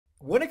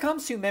When it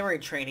comes to memory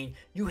training,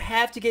 you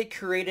have to get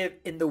creative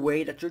in the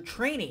way that you're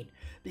training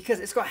because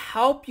it's going to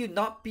help you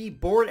not be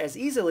bored as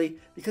easily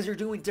because you're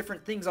doing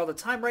different things all the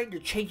time, right?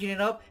 You're changing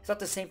it up. It's not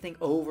the same thing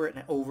over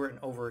and over and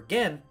over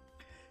again.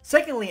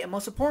 Secondly, and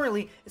most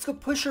importantly, it's going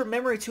to push your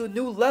memory to a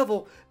new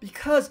level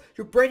because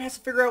your brain has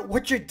to figure out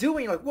what you're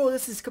doing. You're like, whoa,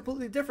 this is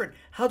completely different.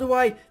 How do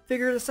I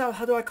figure this out?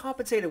 How do I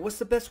compensate it? What's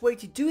the best way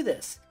to do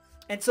this?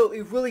 And so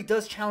it really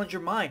does challenge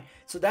your mind.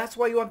 So that's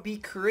why you want to be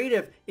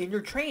creative in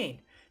your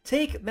training.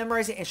 Take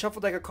memorizing a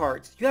shuffle deck of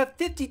cards. You have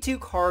 52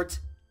 cards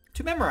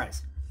to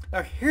memorize.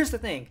 Now here's the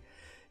thing.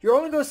 You're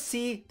only going to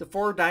see the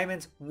 4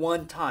 diamonds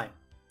one time.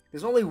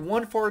 There's only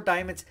 1 4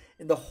 diamonds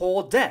in the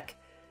whole deck.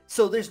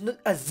 So there's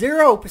a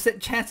 0%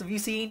 chance of you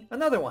seeing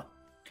another one.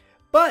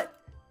 But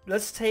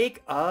let's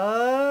take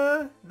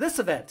this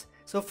event.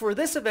 So for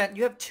this event,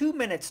 you have 2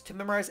 minutes to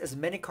memorize as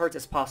many cards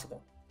as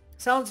possible.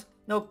 Sounds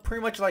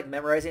pretty much like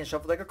memorizing a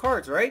shuffle deck of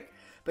cards, right?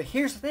 But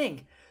here's the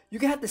thing. You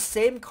can have the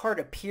same card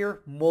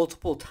appear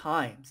multiple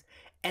times,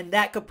 and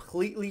that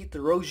completely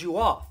throws you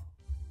off.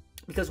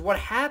 Because what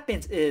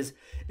happens is,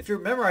 if you're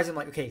memorizing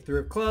like, okay,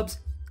 3 of clubs,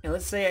 and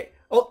let's say,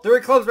 oh, 3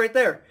 of clubs right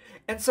there.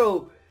 And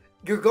so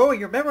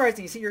you're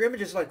memorizing, you see your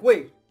images like,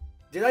 wait,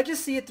 did I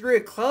just see a 3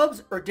 of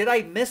clubs, or did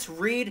I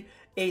misread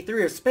a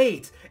 3 of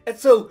spades? And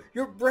so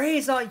your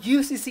brain's not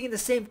used to seeing the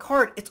same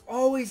card. It's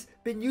always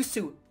been used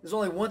to, there's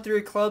only 1 3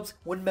 of clubs,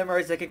 1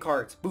 memorized deck of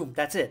cards. Boom,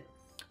 that's it.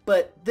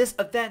 But this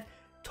event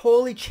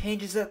totally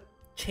changes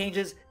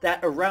that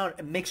around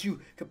and makes you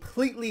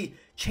completely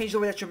change the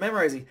way that you're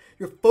memorizing.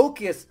 Your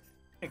focus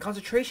and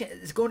concentration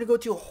is going to go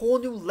to a whole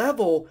new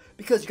level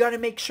because you got to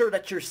make sure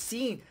that you're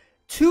seeing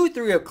 2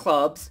 3 of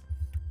clubs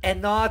and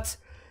not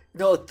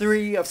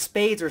 3 of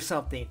spades or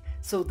something.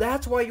 So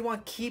that's why you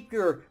want to keep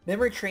your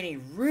memory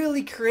training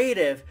really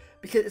creative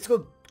because it's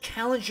going to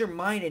challenge your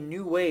mind in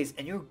new ways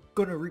and you're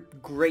going to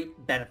reap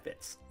great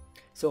benefits.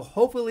 So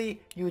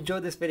hopefully you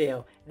enjoyed this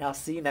video and I'll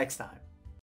see you next time.